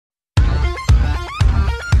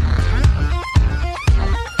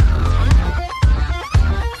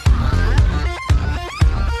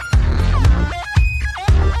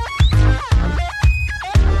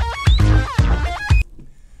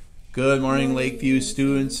Good morning, Lakeview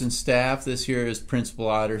students and staff. This here is Principal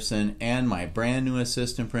Otterson and my brand new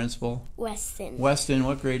assistant principal, Weston. Weston,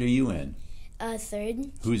 what grade are you in?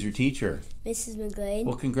 Third. Who's your teacher? Mrs. McGlade.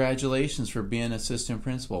 Well, congratulations for being assistant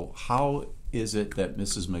principal. How is it that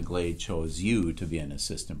Mrs. McGlade chose you to be an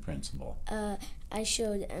assistant principal? I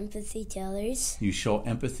showed empathy to others. You show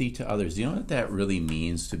empathy to others. Do you know what that really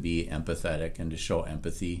means, to be empathetic and to show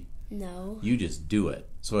empathy? No. You just do it.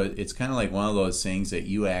 So it's kind of like one of those things that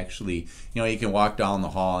you actually, you can walk down the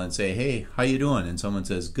hall and say, hey, how you doing? And someone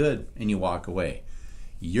says, good, and you walk away.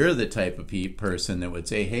 You're the type of person that would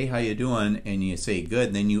say, hey, how you doing? And you say, good,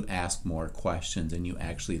 and then you ask more questions and you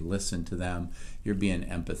actually listen to them. You're being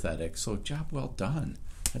empathetic. So job well done.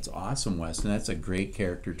 That's awesome, Weston. That's a great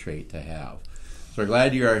character trait to have. So we're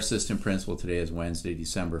glad you're our assistant principal. Today is Wednesday,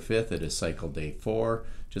 December 5th. It is cycle day 4.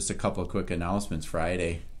 Just a couple of quick announcements.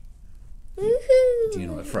 Friday. Woohoo! Do you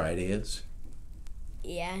know what Friday is?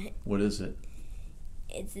 Yeah. What is it?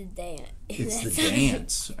 It's a dance. It's the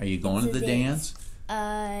dance. Are you going to the dance?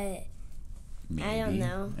 Maybe. I don't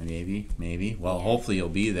know. Maybe. Well, yeah. Hopefully you'll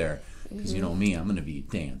be there, because you know me, I'm going to be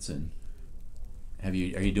dancing. Are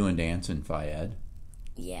you doing dance in Phi Ed?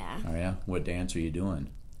 Yeah. Oh yeah. What dance are you doing?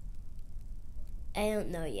 I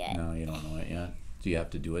don't know yet. No, you don't know it yet. Do you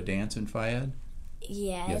have to do a dance in Phi Ed?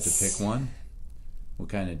 Yes. You have to pick one. What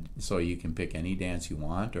kind of? So you can pick any dance you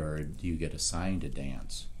want, or do you get assigned a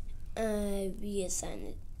dance? We assign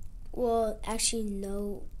it. Well, actually,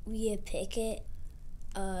 no. We pick it.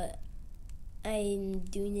 I'm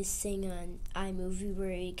doing this thing on iMovie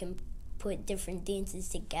where you can put different dances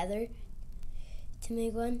together to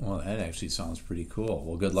make one. Well, that actually sounds pretty cool.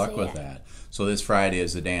 Well, good luck with that. So this Friday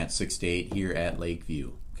is the dance, 6 to 8 here at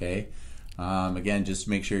Lakeview. Okay. Again, just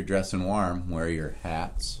make sure you're dressing warm. Wear your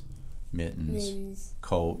hats, mittens,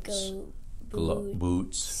 coats,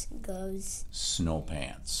 boots, gloves, snow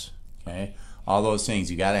pants. Okay. All those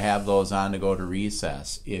things, you got to have those on to go to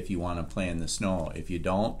recess if you want to play in the snow. If you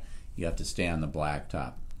don't, you have to stay on the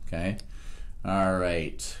blacktop. Okay. All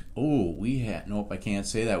right. Oh, nope, I can't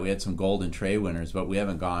say that. We had some golden tray winners, but we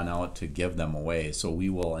haven't gone out to give them away. So we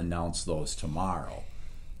will announce those tomorrow,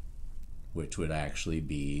 which would actually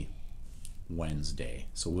be Wednesday.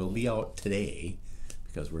 So we'll be out today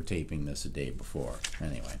because we're taping this a day before.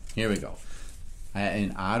 Anyway, here we go.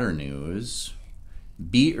 In otter news,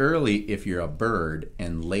 be early if you're a bird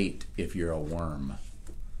and late if you're a worm.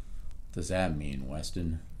 What does that mean,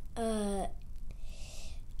 Weston?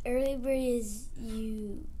 Early bird is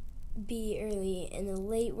you be early, and a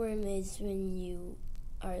late worm is when you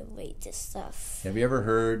are late to stuff. Have you ever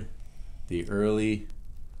heard the early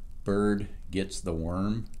bird gets the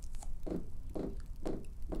worm?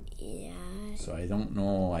 Yeah. So I don't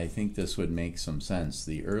know. I think this would make some sense.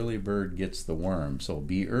 The early bird gets the worm. So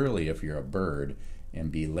be early if you're a bird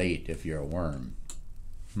and be late if you're a worm.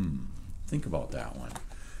 Think about that one.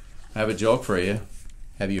 I have a joke for you.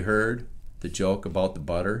 Have you heard the joke about the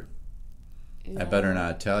butter? No. I better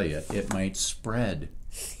not tell you. It might spread.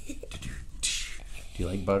 Do you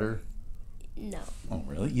like butter? No. Oh,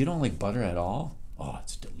 really? You don't like butter at all? Oh,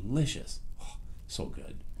 it's delicious. Oh, so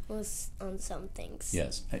good. Well, on some things.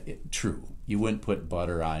 Yes, true. You wouldn't put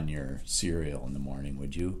butter on your cereal in the morning,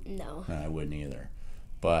 would you? No. No, I wouldn't either.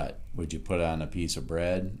 But would you put it on a piece of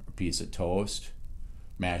bread, a piece of toast,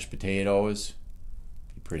 mashed potatoes?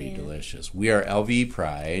 Be pretty delicious. We are LV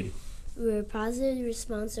Pride. We're a positive,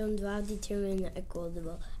 responsive, well-determined, and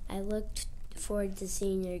equitable. I look forward to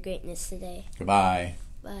seeing your greatness today. Goodbye.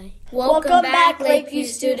 Bye. Welcome back, Lakeview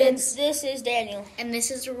students. This is Daniel. And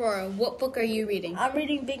this is Aurora. What book are you reading? I'm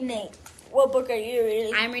reading Big Nate. What book are you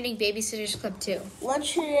reading? I'm reading Babysitter's Club 2.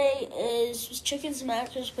 Lunch today is chicken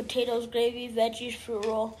smackers, potatoes, gravy, veggies, fruit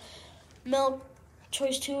roll, milk,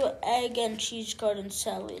 choice 2, egg, and cheese garden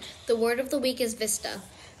salad. The word of the week is Vista.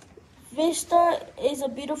 Vista is a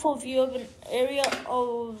beautiful view of an area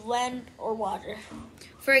of land or water.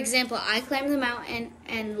 For example, I climbed the mountain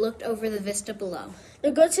and looked over the vista below.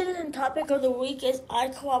 The good citizen topic of the week is I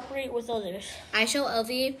cooperate with others. I show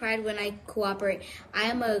LVA pride when I cooperate. I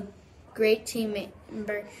am a great team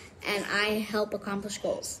member and I help accomplish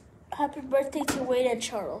goals. Happy birthday to Wade and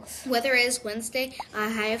Charles. Weather is Wednesday,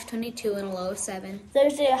 a high of 22 and a low of 7.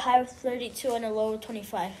 Thursday, a high of 32 and a low of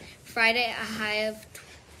 25. Friday, a high of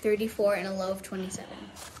 34 and a low of 27.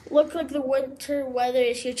 Looks like the winter weather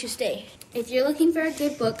is here to stay. If you're looking for a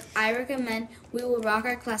good book, I recommend We Will Rock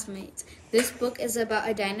Our Classmates. This book is about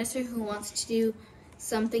a dinosaur who wants to do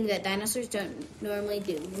something that dinosaurs don't normally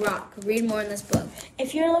do. Rock. Read more in this book.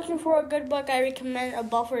 If you're looking for a good book, I recommend A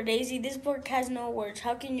Ball for Daisy. This book has no words.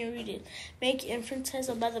 How can you read it? Make inferences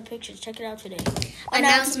about the pictures. Check it out today.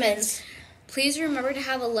 Announcements. Please remember to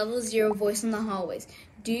have a level 0 voice in the hallways.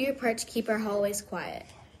 Do your part to keep our hallways quiet.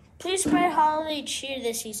 Please spread holiday cheer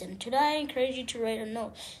this season. Today I encourage you to write a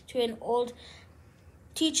note to an old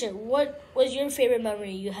teacher. What was your favorite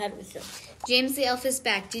memory you had with him? James the elf is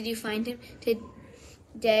back. Did you find him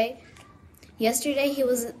today? Yesterday he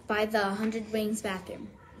was by the 100 Wings bathroom.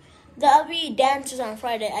 There'll be dances on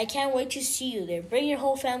Friday. I can't wait to see you there. Bring your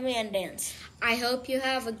whole family and dance. I hope you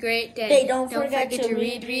have a great day. Don't forget to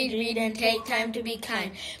read, and take time to be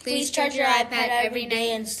kind. Please charge your iPad every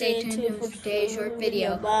day and stay tuned for today's short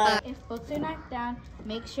video. Bye. If books are knocked down,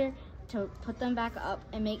 make sure to put them back up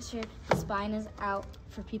and make sure the spine is out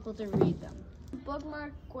for people to read them.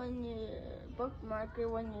 Bookmarker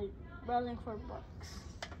when you're browsing for books.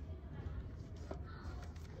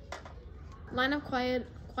 Line up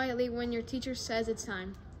quietly when your teacher says it's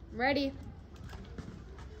time. Ready?